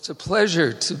It's a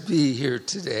pleasure to be here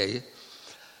today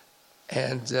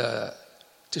and to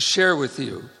share with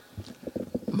you.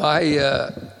 My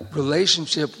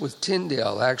relationship with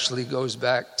Tyndale actually goes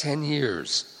back 10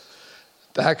 years.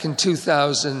 Back in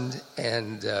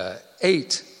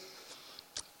 2008,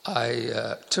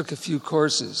 I took a few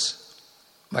courses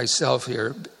myself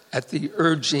here at the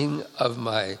urging of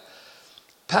my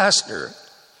pastor,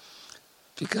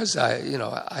 because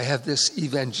I have this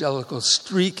evangelical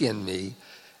streak in me.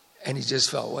 And he just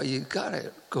felt, well, you got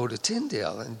to go to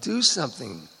Tyndale and do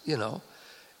something,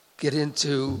 get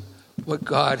into what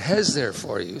God has there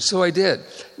for you. So I did.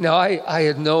 Now, I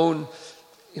had known,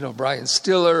 Brian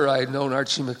Stiller, I had known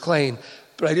Archie McLean,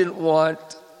 but I didn't want,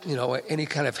 any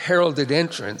kind of heralded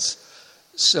entrance.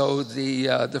 So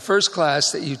the first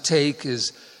class that you take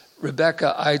is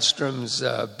Rebecca Eidstrom's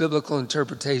biblical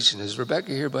interpretation. Is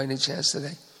Rebecca here by any chance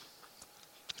today?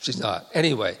 She's not.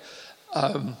 Anyway,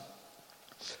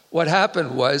 what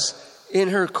happened was, in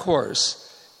her course,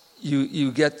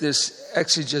 you get this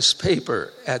exegesis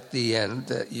paper at the end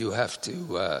that you have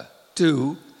to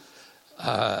do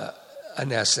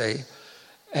an essay,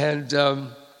 and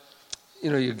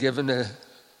you're given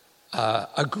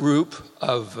a group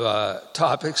of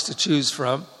topics to choose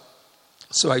from.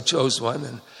 So I chose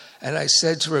one, and I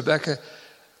said to Rebecca,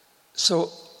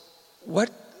 "So, what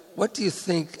do you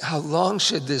think? How long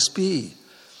should this be?"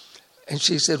 And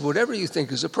she said, "Whatever you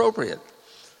think is appropriate."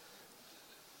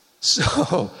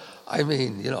 So, I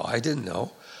didn't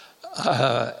know.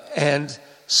 And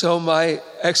so my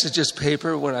exegesis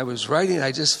paper, when I was writing,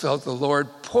 I just felt the Lord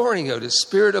pouring out His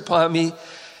Spirit upon me.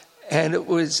 And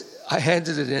I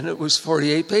handed it in, it was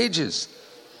 48 pages.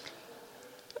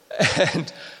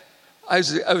 And I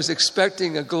was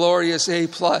expecting a glorious A+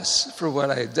 for what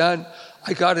I had done.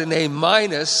 I got an A-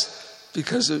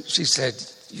 because she said,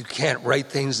 "You can't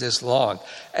write things this long."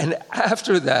 And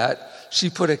after that, she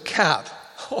put a cap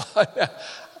on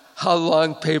how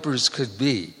long papers could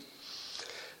be.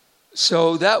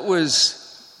 So that was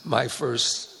my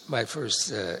first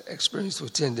experience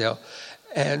with Tyndale.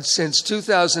 And since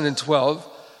 2012,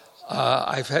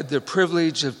 I've had the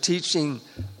privilege of teaching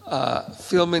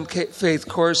film and faith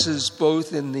courses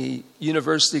both in the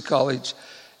University College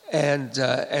and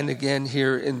again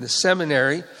here in the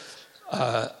seminary,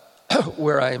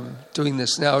 where I'm doing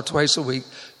this now twice a week.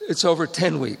 It's over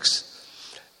 10 weeks.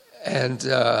 And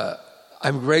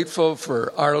I'm grateful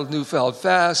for Arnold Neufeld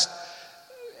Fast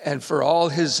and for all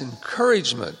his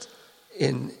encouragement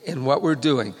in what we're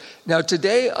doing. Now,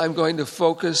 today I'm going to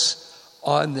focus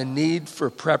on the need for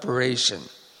preparation.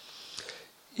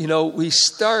 We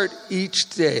start each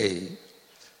day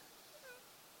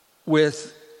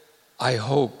with, I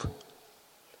hope,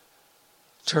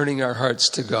 turning our hearts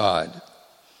to God.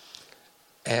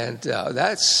 And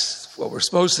that's what we're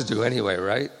supposed to do anyway,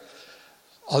 right?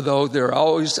 Although there are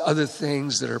always other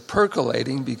things that are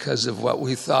percolating because of what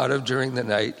we thought of during the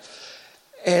night.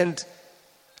 And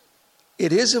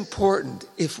it is important,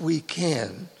 if we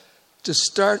can, to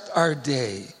start our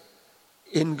day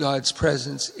in God's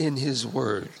presence, in His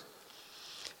Word.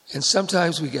 And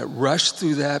sometimes we get rushed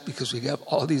through that because we have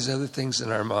all these other things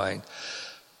in our mind.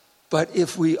 But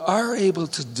if we are able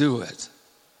to do it,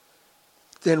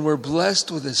 then we're blessed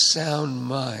with a sound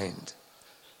mind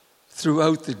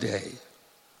throughout the day.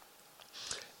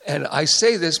 And I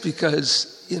say this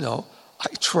because, I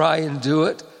try and do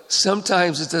it.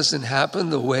 Sometimes it doesn't happen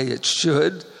the way it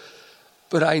should.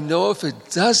 But I know if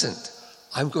it doesn't,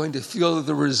 I'm going to feel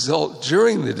the result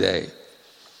during the day.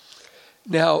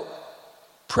 Now,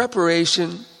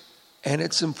 preparation and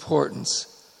its importance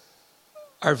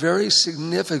are very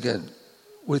significant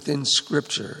within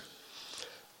Scripture.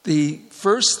 The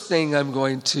first thing I'm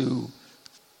going to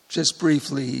just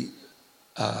briefly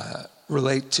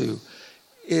relate to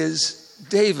is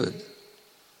David,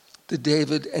 the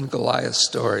David and Goliath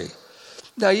story.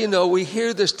 Now, we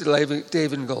hear this David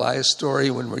and Goliath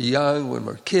story when we're young, when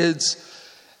we're kids.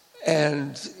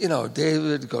 And,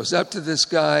 David goes up to this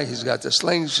guy, he's got the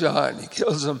slingshot, and he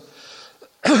kills him.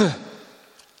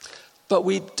 But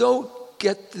we don't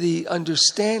get the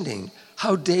understanding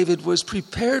how David was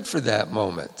prepared for that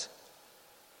moment.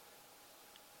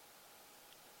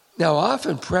 Now,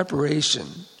 often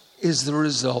preparation is the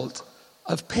result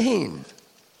of pain.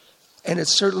 And it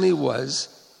certainly was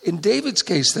in David's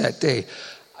case that day.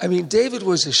 David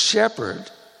was a shepherd.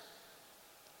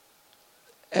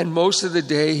 And most of the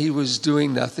day he was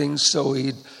doing nothing. So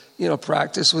he'd,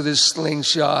 practice with his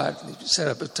slingshot. He'd set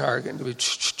up a target and he'd be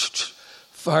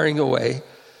firing away.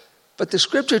 But the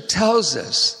Scripture tells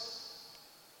us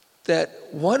that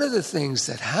one of the things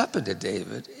that happened to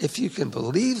David, if you can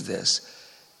believe this,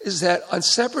 is that on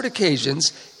separate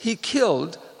occasions, he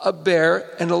killed a bear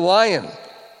and a lion.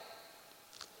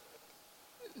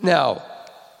 Now,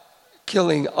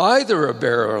 killing either a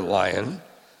bear or a lion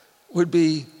would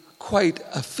be quite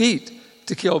a feat.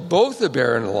 To kill both a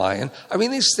bear and a lion, I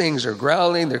mean, these things are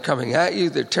growling, they're coming at you,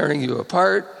 they're tearing you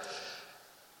apart.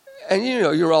 And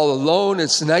you're all alone,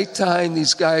 it's nighttime,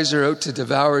 these guys are out to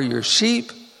devour your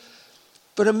sheep.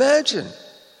 But imagine,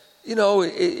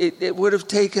 it would have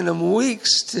taken him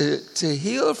weeks to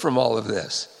heal from all of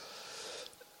this.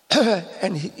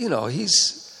 And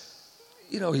he's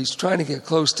trying to get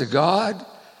close to God.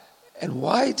 And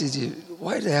why did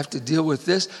it have to deal with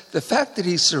this? The fact that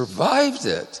he survived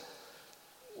it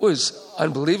was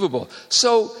unbelievable.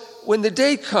 So when the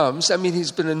day comes,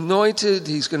 he's been anointed,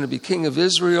 he's going to be king of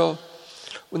Israel.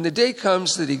 When the day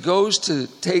comes that he goes to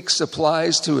take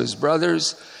supplies to his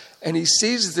brothers, and he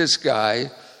sees this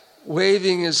guy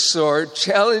waving his sword,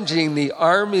 challenging the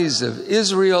armies of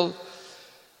Israel,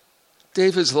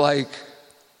 David's like,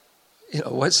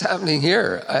 what's happening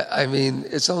here?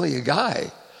 It's only a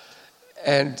guy.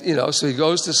 And, so he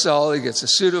goes to Saul, he gets a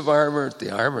suit of armor. The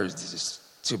armor is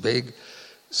just too big.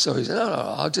 So he said, no,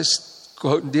 I'll just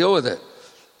go out and deal with it.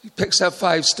 He picks up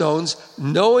 5 stones,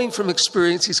 knowing from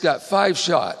experience he's got 5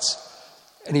 shots.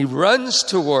 And he runs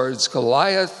towards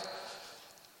Goliath,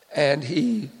 and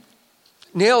he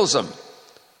nails him,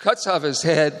 cuts off his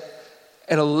head,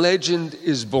 and a legend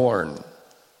is born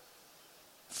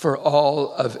for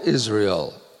all of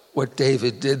Israel, what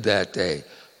David did that day,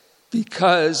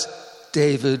 because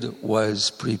David was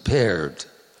prepared.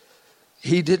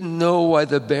 He didn't know why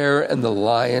the bear and the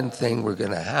lion thing were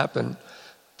going to happen,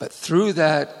 but through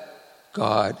that,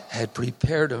 God had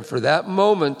prepared him for that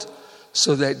moment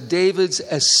so that David's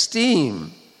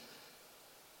esteem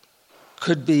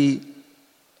could be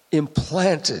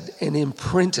implanted and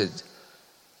imprinted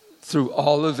through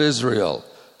all of Israel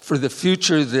for the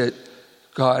future that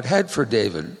God had for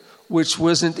David, which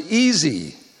wasn't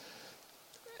easy.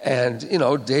 And,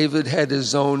 David had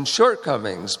his own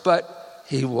shortcomings, but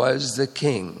he was the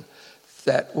king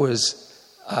that was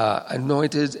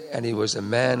anointed, and he was a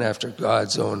man after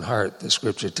God's own heart, the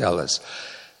scripture tells us.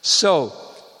 So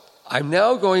I'm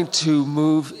now going to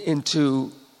move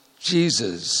into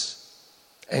Jesus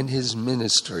and his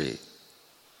ministry.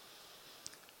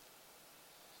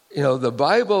 The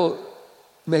Bible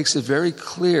makes it very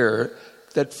clear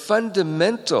that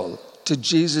fundamental to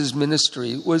Jesus'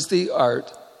 ministry was the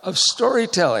art of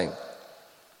storytelling.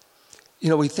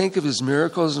 We think of his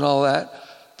miracles and all that,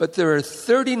 but there are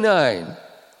 39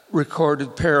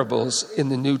 recorded parables in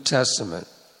the New Testament.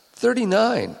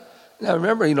 39. Now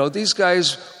remember, these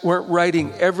guys weren't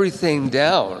writing everything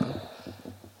down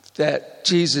that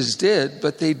Jesus did,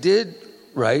 but they did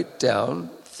write down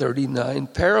 39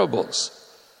 parables.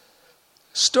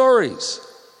 Stories.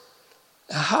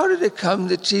 How did it come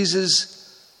that Jesus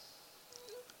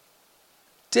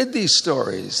did these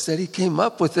stories, that he came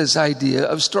up with this idea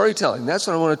of storytelling? That's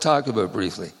what I want to talk about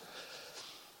briefly.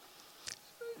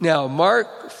 Now,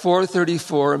 Mark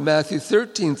 4:34 and Matthew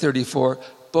 13:34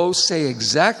 both say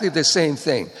exactly the same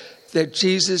thing, that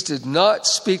Jesus did not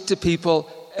speak to people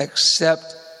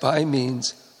except by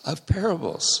means of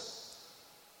parables.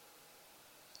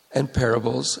 And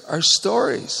parables are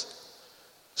stories.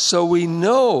 So we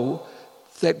know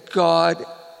that God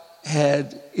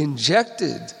had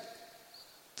injected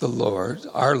the Lord,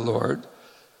 our Lord,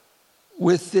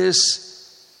 with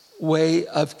this way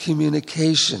of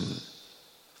communication.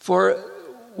 For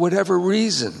whatever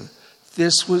reason,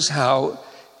 this was how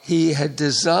he had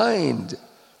designed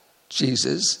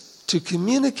Jesus to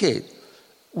communicate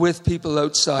with people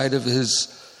outside of his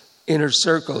inner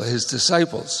circle, his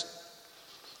disciples.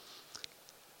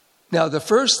 Now, the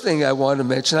first thing I want to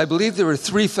mention, I believe there were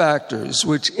 3 factors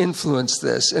which influenced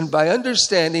this. And by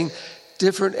understanding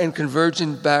different and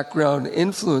convergent background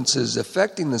influences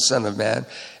affecting the Son of Man,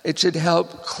 it should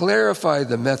help clarify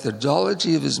the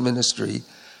methodology of his ministry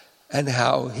and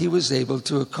how he was able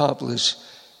to accomplish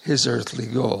his earthly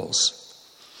goals.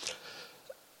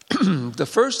 The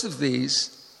first of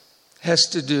these has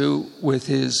to do with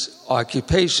his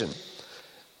occupation.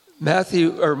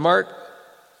 Mark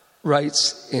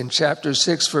writes in chapter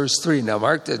 6, verse 3. Now,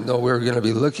 Mark didn't know we were going to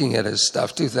be looking at his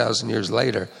stuff 2,000 years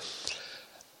later.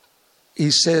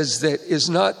 He says that, "Is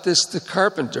not this the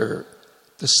carpenter,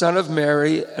 the son of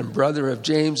Mary and brother of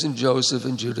James and Joseph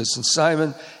and Judas and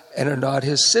Simon, and are not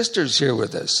his sisters here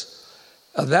with us?"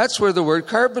 Now, that's where the word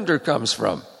carpenter comes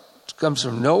from. It comes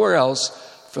from nowhere else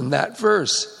from that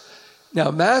verse. Now,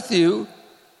 Matthew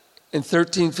in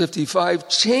 13:55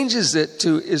 changes it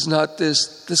to, "Is not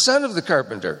this the son of the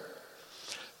carpenter?"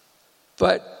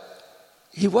 But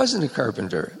he wasn't a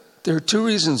carpenter. There are two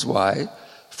reasons why.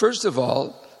 First of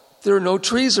all, there are no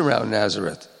trees around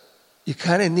Nazareth. You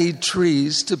kind of need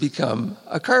trees to become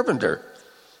a carpenter,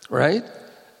 right?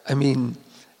 I mean,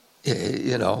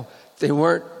 they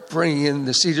weren't bringing in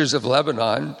the cedars of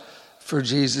Lebanon for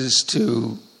Jesus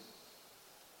to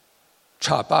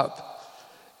chop up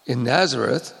in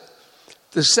Nazareth.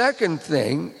 The second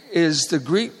thing is the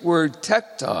Greek word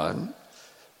tekton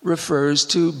refers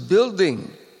to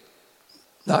building,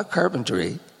 not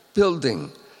carpentry,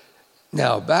 building.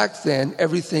 Now, back then,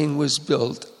 everything was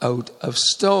built out of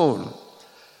stone.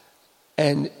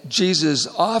 And Jesus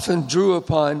often drew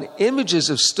upon images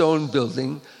of stone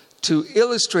building to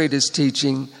illustrate his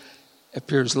teaching.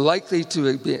 Appears likely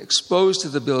to be exposed to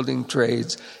the building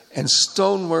trades, and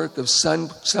stonework of some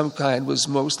kind was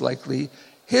most likely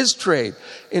his trade.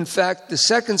 In fact, the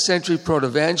 2nd century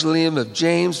Proto-Evangelium of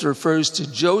James refers to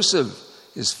Joseph,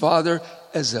 his father,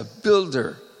 as a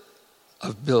builder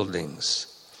of buildings.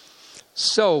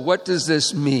 So, what does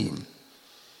this mean?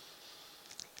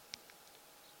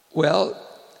 Well,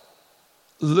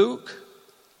 Luke,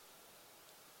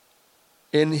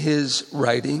 in his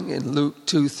writing in Luke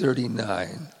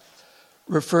 2:39,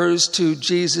 refers to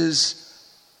Jesus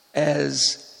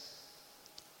as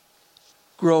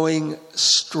growing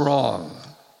strong.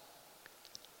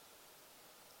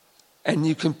 And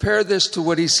you compare this to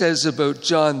what he says about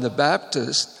John the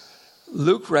Baptist.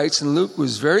 Luke writes, and Luke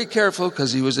was very careful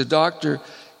because he was a doctor.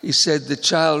 He said the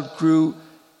child grew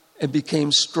and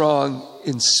became strong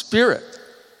in spirit.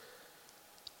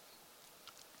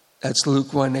 That's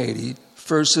Luke 1:80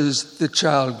 versus the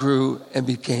child grew and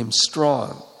became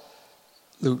strong.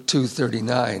 Luke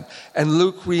 2:39. And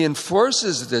Luke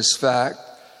reinforces this fact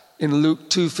in Luke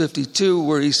 2:52,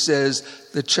 where he says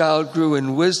the child grew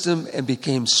in wisdom and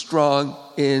became strong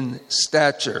in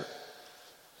stature.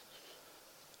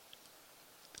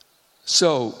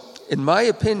 So, in my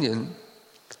opinion,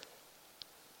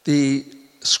 the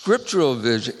scriptural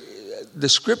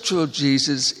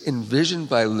Jesus envisioned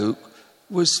by Luke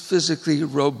was physically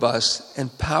robust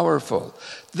and powerful.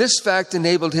 This fact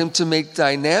enabled him to make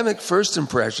dynamic first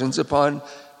impressions upon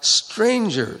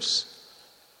strangers,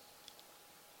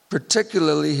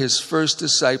 particularly his first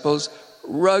disciples,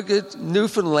 rugged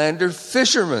Newfoundlander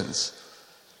fishermen,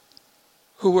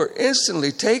 who were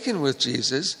instantly taken with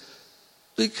Jesus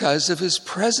because of his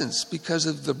presence, because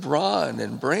of the brawn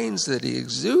and brains that he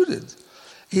exuded.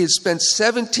 He had spent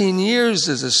 17 years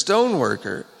as a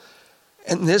stoneworker,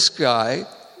 and this guy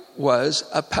was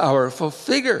a powerful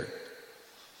figure.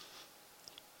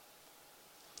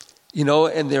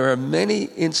 And there are many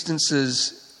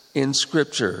instances in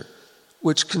Scripture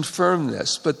which confirm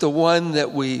this, but the one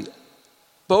that we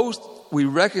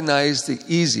recognize the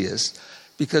easiest,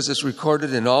 because it's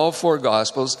recorded in all 4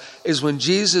 Gospels, is when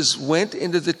Jesus went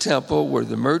into the temple where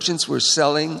the merchants were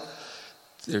selling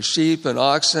their sheep and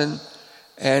oxen,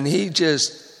 and he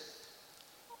just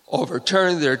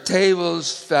overturned their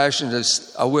tables, fashioned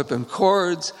a whip and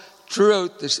cords, drove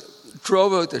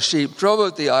out the sheep, drove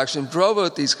out the oxen, drove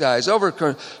out these guys,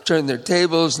 overturned their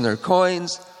tables and their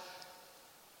coins.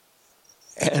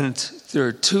 And there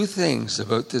are 2 things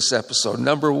about this episode.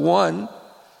 Number 1,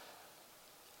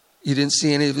 you didn't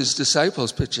see any of his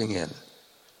disciples pitching in.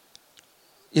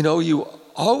 You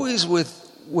always,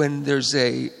 when there's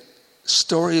a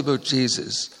story about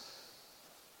Jesus,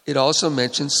 it also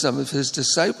mentions some of his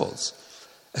disciples,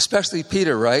 especially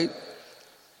Peter, right?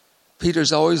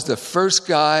 Peter's always the first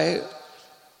guy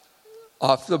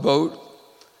off the boat.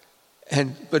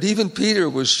 But even Peter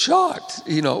was shocked,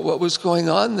 what was going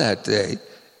on that day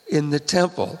in the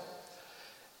temple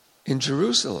in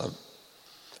Jerusalem.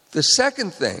 The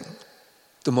second thing,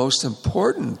 the most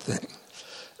important thing,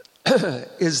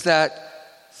 is that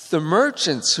the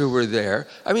merchants who were there,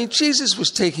 Jesus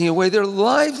was taking away their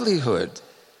livelihood.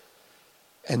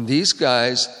 And these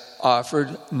guys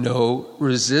offered no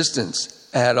resistance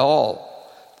at all.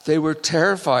 They were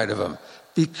terrified of him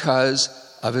because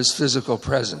of his physical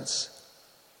presence.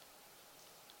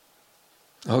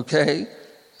 Okay?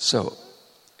 So,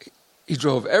 he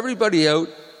drove everybody out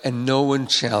and no one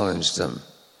challenged him.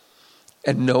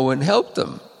 And no one helped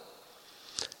them.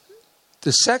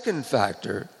 The second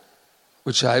factor,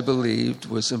 which I believed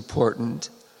was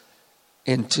important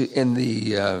in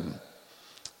the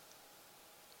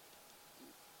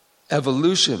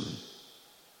evolution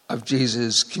of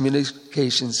Jesus'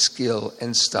 communication skill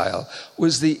and style,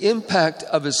 was the impact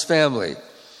of his family.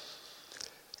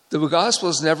 The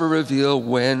Gospels never reveal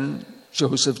when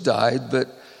Joseph died, but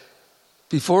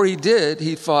before he did,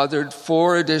 he fathered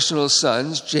 4 additional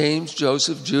sons, James,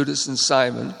 Joseph, Judas, and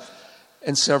Simon,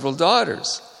 and several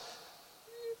daughters.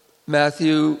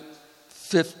 Matthew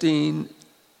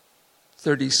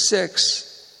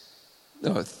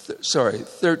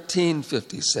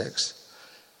 13:56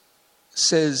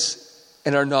 says,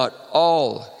 and are not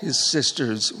all his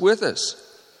sisters with us?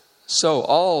 So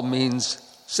all means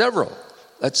several.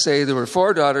 Let's say there were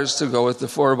 4 daughters to go with the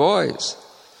 4 boys.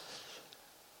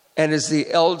 And as the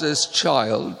eldest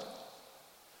child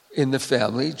in the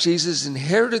family, Jesus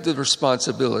inherited the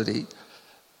responsibility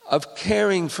of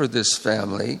caring for this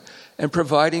family and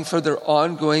providing for their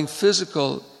ongoing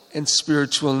physical and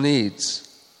spiritual needs.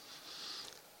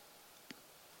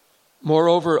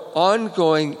 Moreover,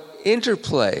 ongoing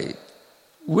interplay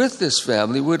with this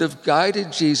family would have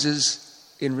guided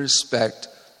Jesus in respect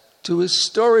to his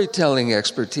storytelling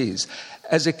expertise.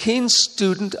 As a keen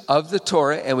student of the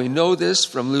Torah, and we know this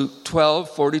from Luke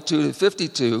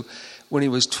 12:42-52, when he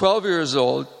was 12 years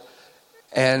old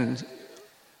and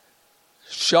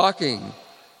shocking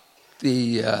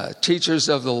the teachers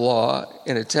of the law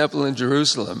in a temple in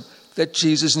Jerusalem, that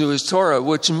Jesus knew his Torah,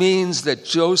 which means that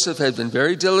Joseph had been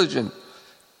very diligent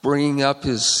bringing up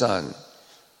his son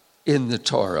in the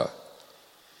Torah.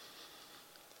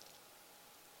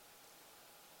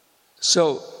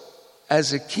 So,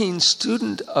 as a keen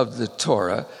student of the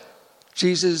Torah,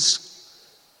 Jesus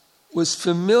was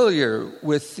familiar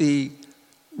with the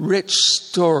rich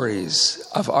stories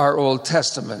of our Old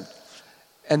Testament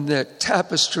and the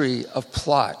tapestry of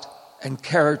plot and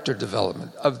character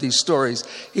development of these stories.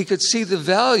 He could see the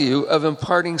value of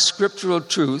imparting scriptural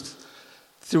truth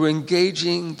through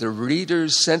engaging the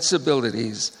reader's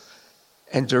sensibilities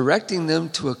and directing them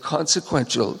to a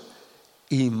consequential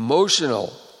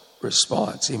emotional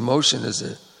response. Emotion is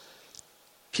a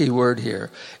key word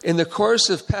here. In the course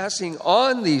of passing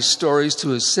on these stories to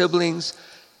his siblings,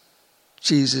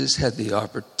 Jesus had the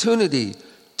opportunity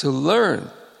to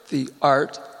learn the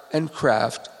art and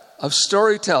craft of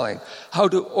storytelling, how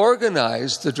to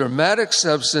organize the dramatic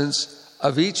substance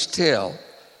of each tale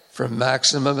for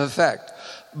maximum effect.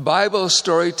 Bible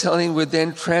storytelling would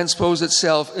then transpose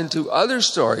itself into other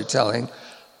storytelling,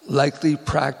 likely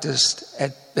practiced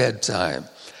at bedtime.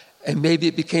 And maybe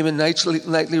it became a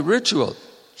nightly ritual,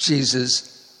 Jesus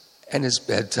and his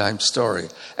bedtime story.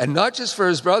 And not just for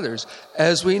his brothers.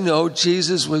 As we know,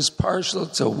 Jesus was partial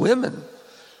to women,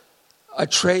 a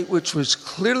trait which was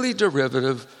clearly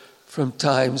derivative from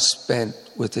time spent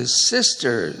with his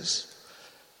sisters.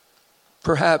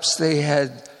 Perhaps they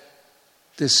had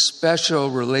this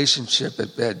special relationship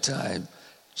at bedtime,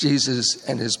 Jesus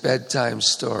and his bedtime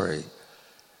story,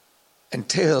 and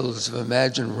tales of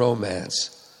imagined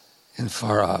romance in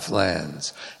far-off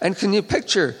lands. And can you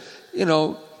picture,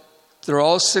 they're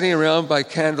all sitting around by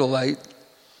candlelight,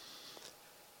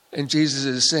 and Jesus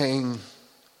is saying,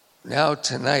 now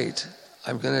tonight,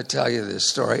 I'm going to tell you this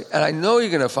story. And I know you're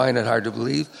going to find it hard to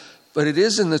believe, but it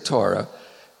is in the Torah.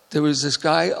 There was this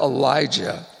guy,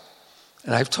 Elijah,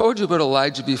 and I've told you about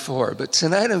Elijah before, but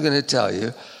tonight I'm going to tell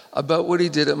you about what he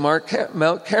did at Mount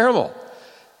Carmel.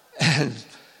 And,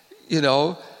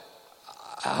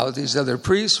 how these other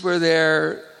priests were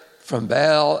there from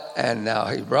Baal, and now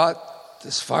he brought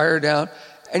this fire down.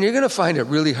 And you're going to find it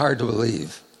really hard to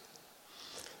believe.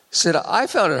 He said, I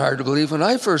found it hard to believe when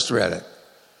I first read it.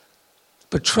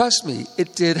 But trust me,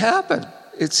 it did happen.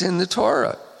 It's in the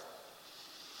Torah.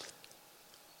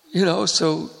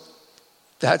 So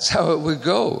that's how it would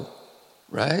go,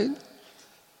 right?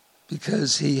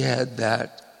 Because he had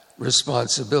that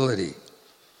responsibility.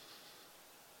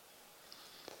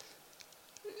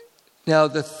 Now,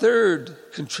 the third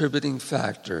contributing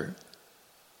factor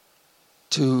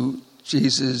to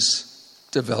Jesus'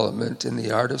 development in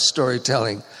the art of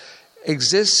storytelling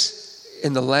exists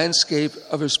in the landscape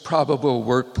of his probable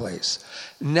workplace.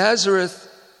 Nazareth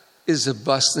is a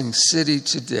bustling city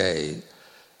today,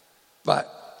 but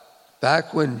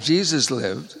back when Jesus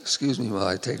lived, excuse me while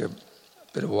I take a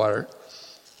bit of water,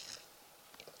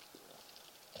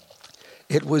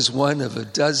 it was one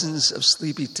of dozens of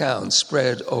sleepy towns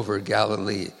spread over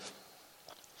Galilee.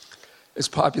 Its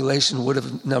population would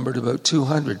have numbered about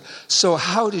 200. So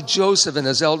how did Joseph and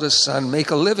his eldest son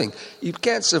make a living? You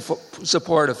can't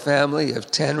support a family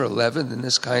of 10 or 11 in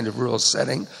this kind of rural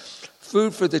setting.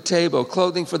 Food for the table,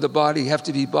 clothing for the body have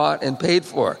to be bought and paid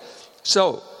for.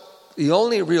 So the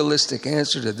only realistic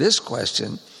answer to this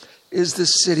question is the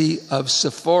city of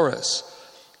Sepphoris,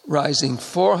 rising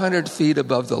 400 feet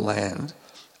above the land.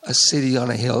 A city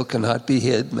on a hill cannot be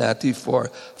hid, Matthew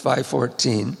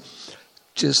 5:14,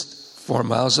 just 4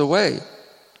 miles away.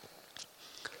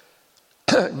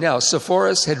 Now,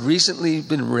 Sepphoris had recently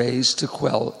been razed to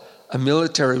quell a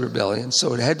military rebellion,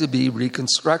 so it had to be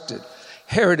reconstructed.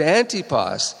 Herod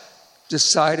Antipas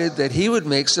decided that he would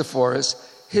make Sepphoris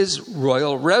his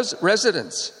royal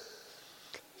residence.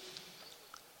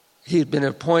 He had been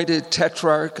appointed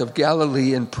Tetrarch of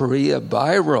Galilee and Perea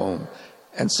by Rome,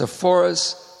 and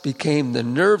Sepphoris became the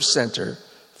nerve center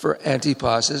for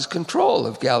Antipas's control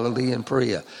of Galilee and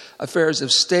Perea. Affairs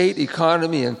of state,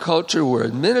 economy, and culture were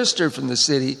administered from the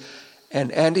city,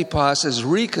 and Antipas's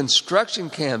reconstruction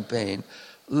campaign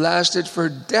lasted for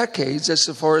decades as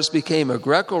Sepphoris became a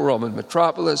Greco-Roman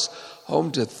metropolis,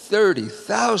 home to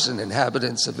 30,000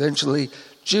 inhabitants, eventually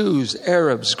Jews,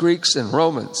 Arabs, Greeks, and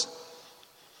Romans.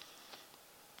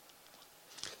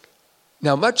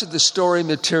 Now, much of the story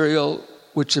material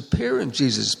which appear in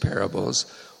Jesus' parables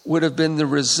would have been the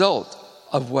result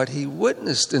of what he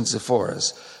witnessed in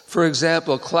Sepphoris. For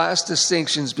example, class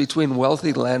distinctions between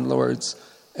wealthy landlords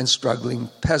and struggling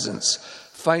peasants,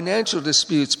 financial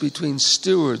disputes between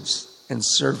stewards and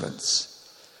servants.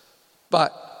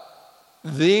 But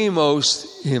the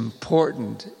most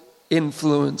important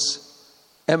influence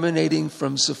emanating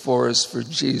from Sepphoris for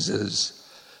Jesus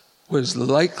was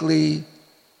likely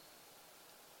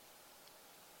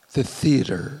the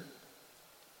theater.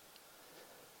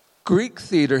 Greek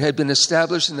theater had been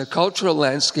established in the cultural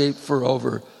landscape for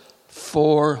over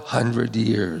 400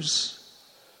 years.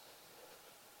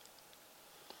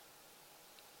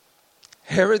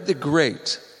 Herod the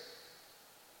Great,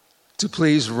 to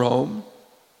please Rome,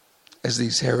 as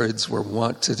these Herods were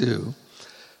wont to do,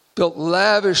 built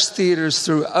lavish theaters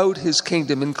throughout his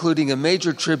kingdom, including a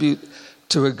major tribute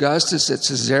to Augustus at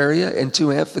Caesarea and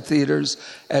 2 amphitheaters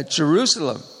at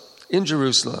Jerusalem, in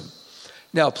Jerusalem.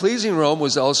 Now, pleasing Rome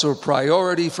was also a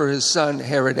priority for his son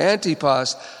Herod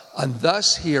Antipas, and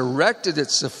thus he erected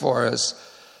at Sepphoris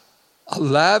a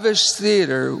lavish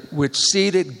theater which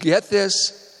seated, get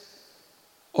this,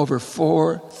 over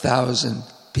 4,000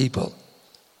 people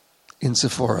in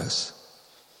Sepphoris.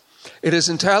 It is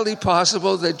entirely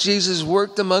possible that Jesus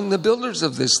worked among the builders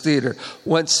of this theater.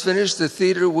 Once finished, the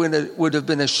theater would have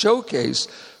been a showcase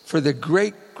for the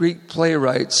great Greek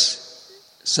playwrights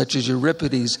such as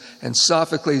Euripides and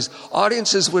Sophocles.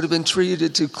 Audiences would have been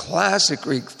treated to classic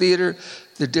Greek theater,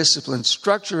 the disciplined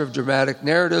structure of dramatic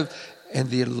narrative, and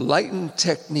the enlightened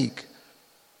technique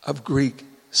of Greek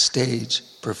stage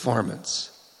performance.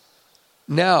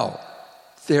 Now,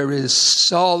 there is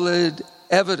solid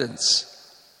evidence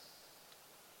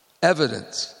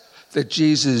that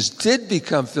Jesus did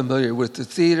become familiar with the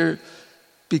theater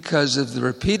because of the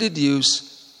repeated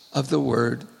use of the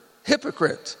word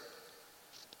hypocrite.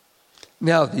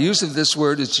 Now, the use of this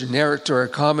word is generic to our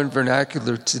common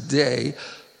vernacular today,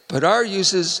 but our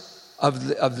uses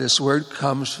of this word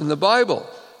comes from the Bible.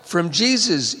 From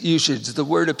Jesus' usage, the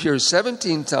word appears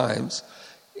 17 times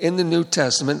in the New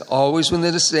Testament, always when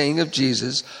it is saying of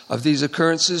Jesus. Of these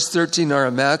occurrences, 13 are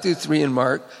in Matthew, 3 in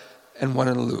Mark, and 1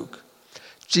 in Luke.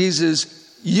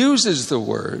 Jesus uses the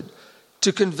word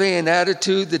to convey an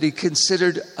attitude that he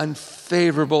considered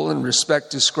unfavorable in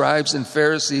respect to scribes and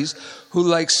Pharisees who,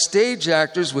 like stage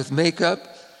actors with makeup,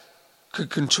 could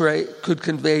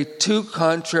convey two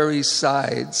contrary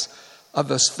sides of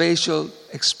a facial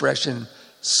expression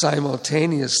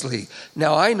simultaneously.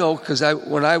 Now, I know because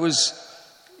when I was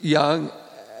young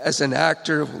as an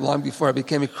actor, long before I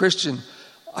became a Christian,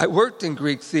 I worked in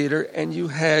Greek theater, and you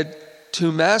had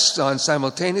 2 masks on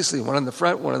simultaneously, one on the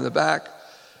front, one on the back.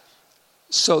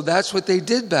 So that's what they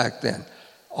did back then.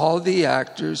 All the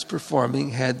actors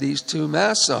performing had these 2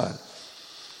 masks on.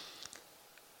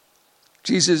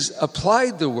 Jesus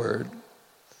applied the word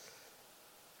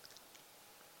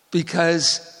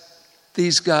because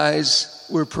these guys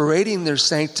were parading their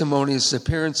sanctimonious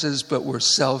appearances but were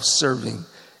self-serving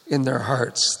in their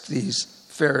hearts, these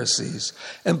Pharisees.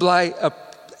 And by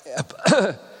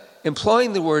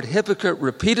employing the word hypocrite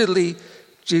repeatedly,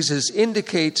 Jesus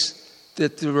indicates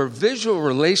that the visual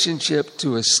relationship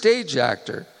to a stage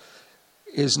actor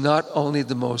is not only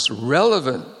the most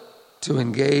relevant to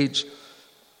engage,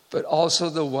 but also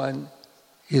the one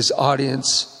his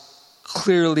audience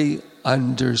clearly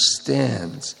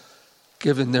understands,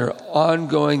 given their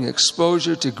ongoing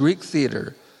exposure to Greek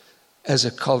theater as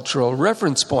a cultural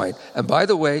reference point. And by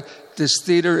the way, this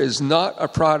theater is not a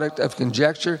product of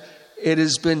conjecture. It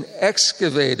has been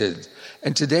excavated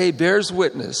and today bears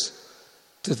witness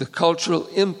to the cultural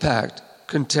impact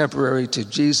contemporary to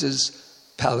Jesus'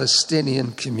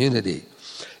 Palestinian community.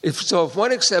 If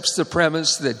one accepts the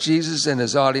premise that Jesus and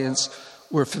his audience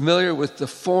were familiar with the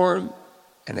form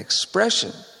and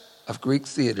expression of Greek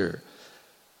theater,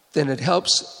 then it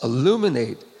helps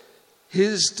illuminate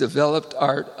his developed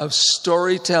art of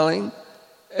storytelling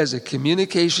as a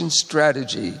communication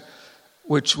strategy,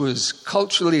 which was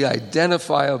culturally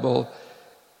identifiable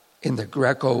in the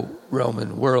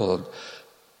Greco-Roman world.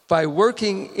 By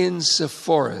working in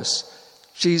Sepphoris,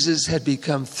 Jesus had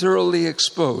become thoroughly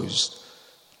exposed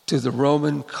to the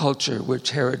Roman culture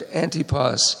which Herod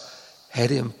Antipas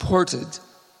had imported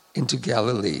into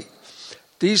Galilee.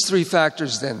 These three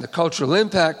factors then, the cultural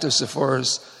impact of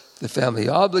Sepphoris, the family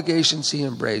obligations he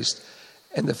embraced,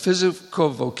 and the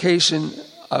physical training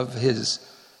of his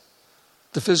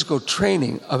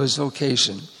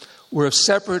vocation, were of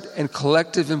separate and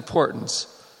collective importance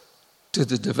to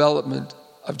the development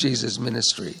of Jesus'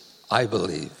 ministry, I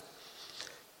believe.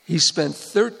 He spent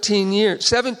 17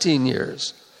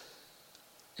 years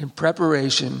in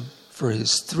preparation for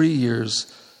his 3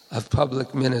 years of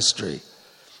public ministry.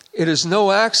 It is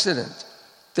no accident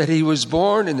that he was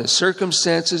born in the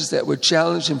circumstances that would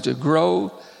challenge him to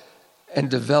grow and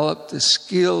develop the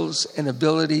skills and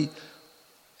ability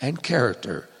and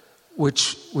character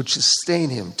which would sustain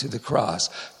him to the cross.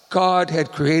 God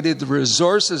had created the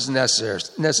resources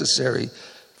necessary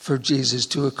for Jesus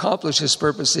to accomplish his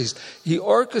purposes. He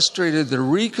orchestrated the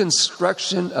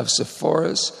reconstruction of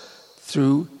Sepphoris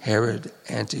through Herod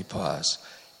Antipas.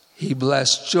 He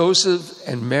blessed Joseph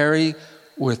and Mary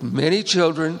with many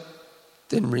children,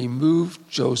 then removed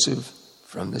Joseph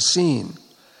from the scene.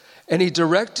 And he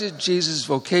directed Joseph's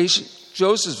vocation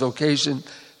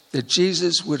that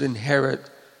Jesus would inherit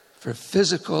for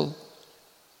physical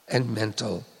and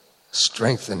mental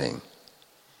strengthening.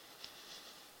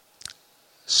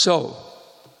 So,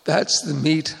 that's the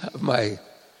meat of my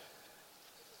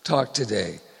talk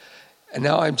today. And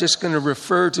now I'm just going to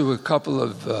refer to a couple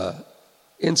of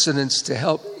incidents to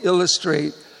help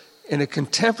illustrate in a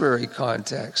contemporary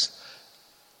context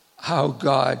how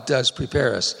God does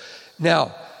prepare us.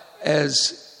 Now,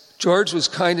 as George was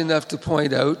kind enough to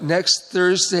point out, next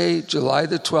Thursday, July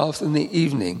the 12th in the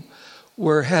evening,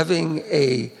 we're having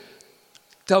a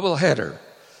doubleheader,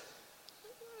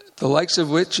 the likes of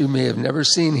which you may have never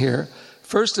seen here.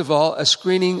 First of all, a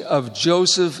screening of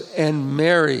Joseph and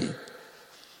Mary,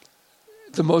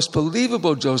 the most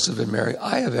believable Joseph and Mary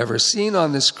I have ever seen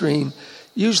on the screen.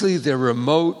 Usually they're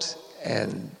remote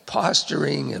and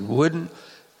posturing and wooden.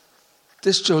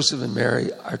 This Joseph and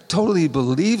Mary are totally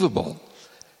believable.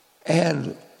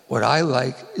 And what I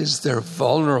like is they're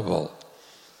vulnerable.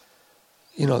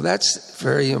 You know, that's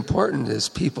very important as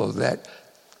people, that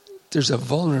there's a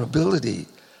vulnerability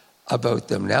about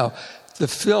them. Now, the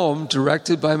film,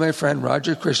 directed by my friend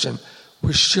Roger Christian,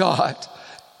 was shot,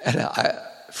 and it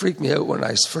freaked me out when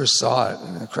I first saw it.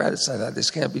 In the credits, I thought,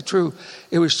 this can't be true.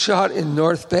 It was shot in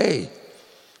North Bay.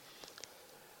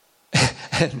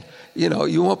 And, you know,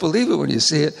 you won't believe it when you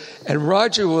see it. And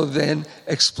Roger will then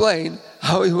explain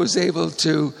how he was able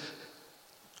to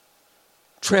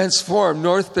transform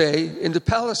North Bay into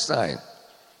Palestine.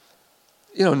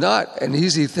 You know, not an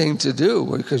easy thing to do,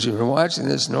 because you've been watching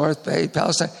this North Bay,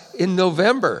 Palestine, in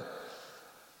November.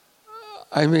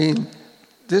 I mean,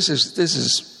 this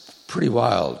is pretty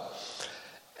wild.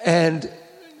 And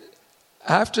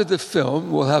after the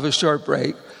film, we'll have a short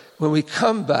break. When we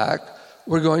come back,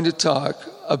 we're going to talk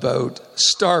about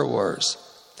Star Wars.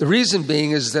 The reason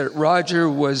being is that Roger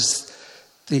was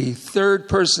the third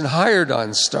person hired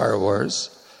on Star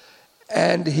Wars,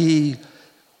 and he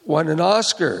won an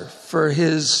Oscar for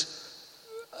his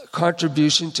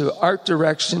contribution to art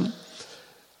direction,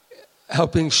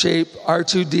 helping shape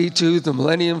R2-D2, the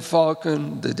Millennium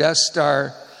Falcon, the Death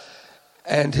Star,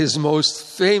 and his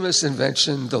most famous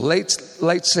invention, the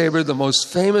lightsaber, the most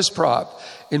famous prop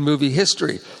in movie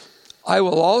history. I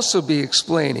will also be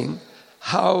explaining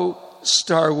how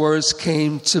Star Wars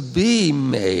came to be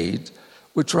made,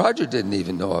 which Roger didn't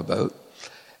even know about.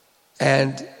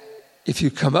 And if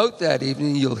you come out that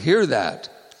evening, you'll hear that.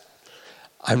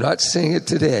 I'm not saying it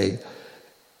today.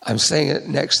 I'm saying it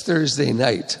next Thursday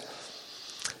night.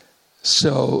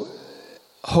 So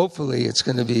hopefully it's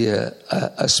going to be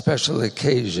a special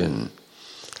occasion.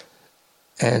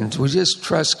 And we just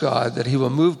trust God that he will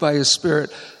move by his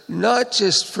Spirit, not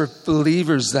just for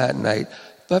believers that night,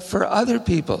 but for other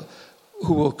people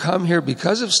who will come here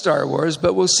because of Star Wars,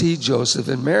 but will see Joseph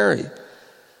and Mary.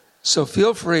 So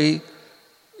feel free,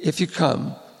 if you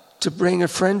come, to bring a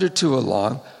friend or two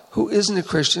along who isn't a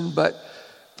Christian, but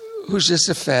who's just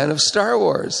a fan of Star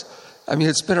Wars. I mean,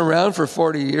 it's been around for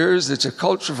 40 years. It's a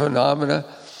cultural phenomena,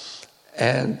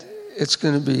 and it's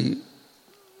going to be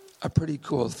a pretty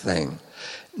cool thing.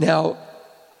 Now,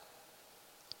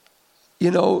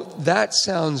 you know, that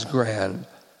sounds grand,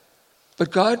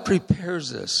 but God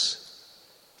prepares us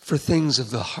for things of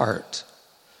the heart,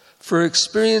 for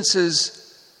experiences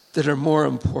that are more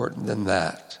important than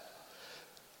that.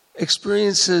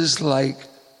 Experiences like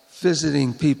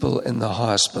visiting people in the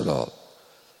hospital,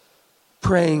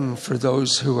 praying for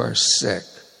those who are sick,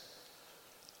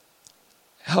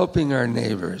 helping our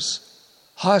neighbors,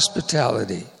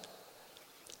 hospitality.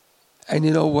 And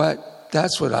you know what?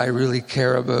 That's what I really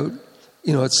care about.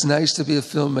 You know, it's nice to be a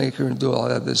filmmaker and do all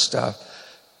that other stuff.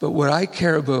 But what I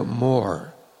care about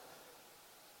more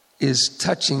is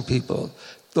touching people,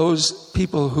 those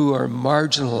people who are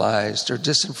marginalized or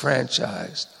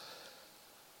disenfranchised,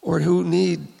 or who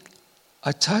need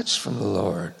a touch from the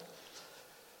Lord.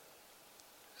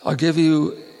 I'll give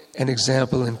you an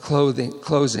example in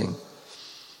closing.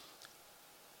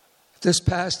 This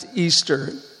past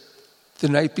Easter, the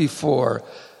night before,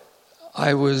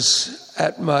 I was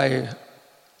at my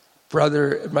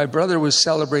brother was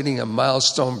celebrating a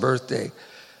milestone birthday.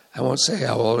 I won't say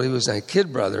how old he was, my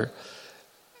kid brother.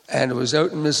 And it was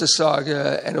out in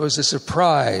Mississauga, and it was a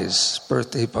surprise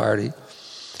birthday party.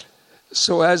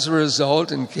 So as a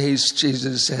result, in case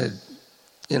Jesus had,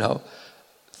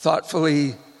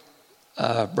 thoughtfully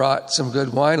brought some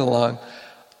good wine along,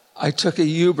 I took a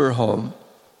Uber home.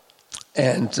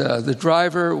 And the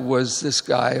driver was this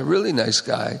guy, a really nice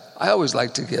guy. I always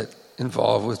like to get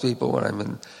involved with people when I'm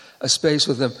in a space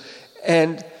with them.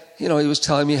 And, he was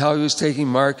telling me how he was taking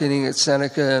marketing at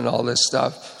Seneca and all this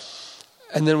stuff.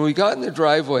 And then when we got in the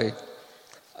driveway,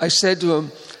 I said to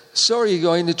him, "So are you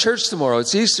going to church tomorrow?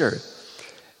 It's Easter."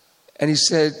 And he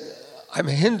said, "I'm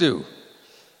a Hindu."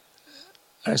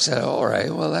 And I said, "All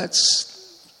right, well,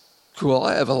 that's cool.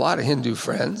 I have a lot of Hindu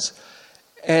friends."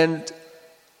 And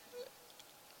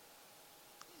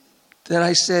then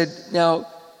I said, "Now,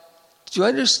 do you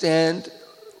understand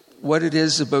what it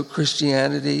is about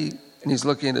Christianity?" And he's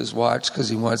looking at his watch because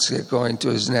he wants to get going to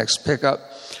his next pickup.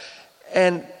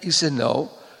 And he said, "No."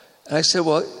 And I said,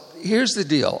 "Well, here's the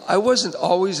deal. I wasn't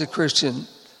always a Christian,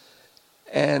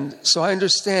 and so I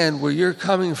understand where you're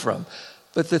coming from.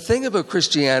 But the thing about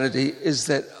Christianity is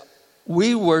that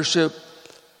we worship,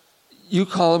 you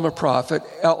call him a prophet.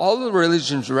 All the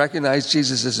religions recognize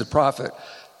Jesus as a prophet.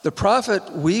 The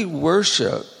prophet we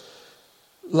worship,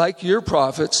 like your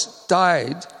prophets,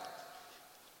 died,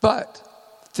 but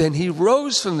then he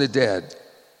rose from the dead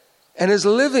and is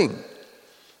living."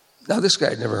 Now, this guy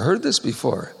had never heard this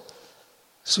before.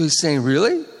 So he's saying,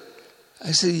 "Really?"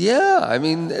 I said, "Yeah,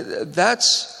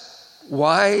 that's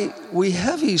why we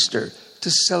have Easter,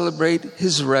 to celebrate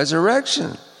his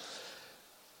resurrection."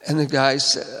 And the guy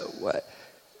said, "What?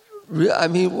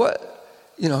 What?"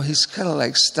 He's kind of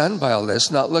like stunned by all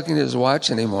this, not looking at his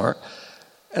watch anymore.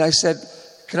 And I said,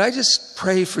 "Can I just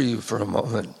pray for you for a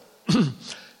moment?"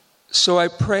 So I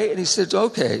prayed, and he said,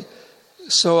 "Okay."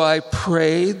 So I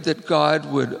prayed that God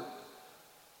would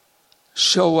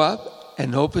show up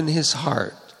and open his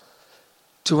heart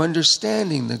to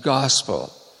understanding the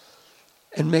gospel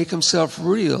and make himself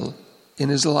real in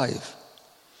his life.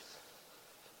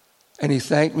 And he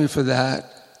thanked me for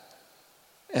that.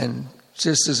 And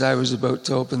just as I was about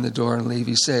to open the door and leave,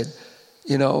 he said,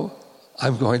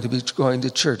 "I'm going to be going to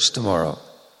church tomorrow."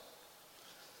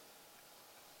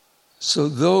 So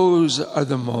those are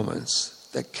the moments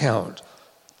that count,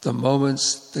 the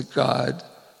moments that God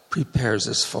prepares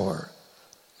us for.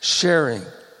 Sharing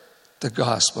the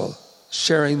gospel,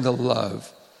 sharing the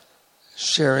love,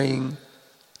 sharing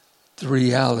the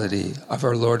reality of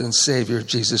our Lord and Savior,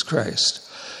 Jesus Christ.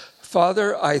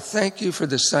 Father, I thank you for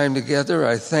this time together.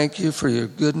 I thank you for your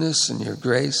goodness and your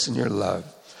grace and your love.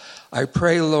 I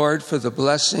pray, Lord, for the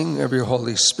blessing of your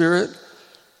Holy Spirit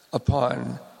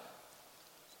upon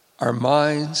our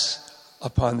minds,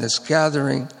 upon this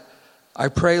gathering. I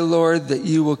pray, Lord, that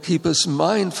you will keep us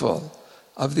mindful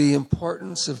of the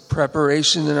importance of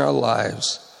preparation in our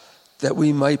lives, that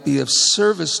we might be of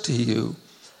service to you,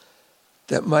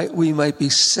 that we might be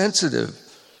sensitive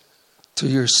to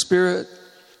your Spirit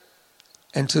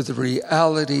and to the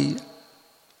reality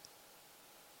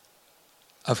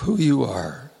of who you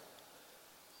are.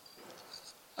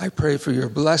 I pray for your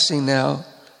blessing now,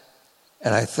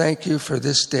 and I thank you for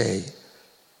this day.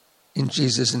 In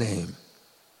Jesus' name,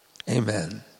 amen.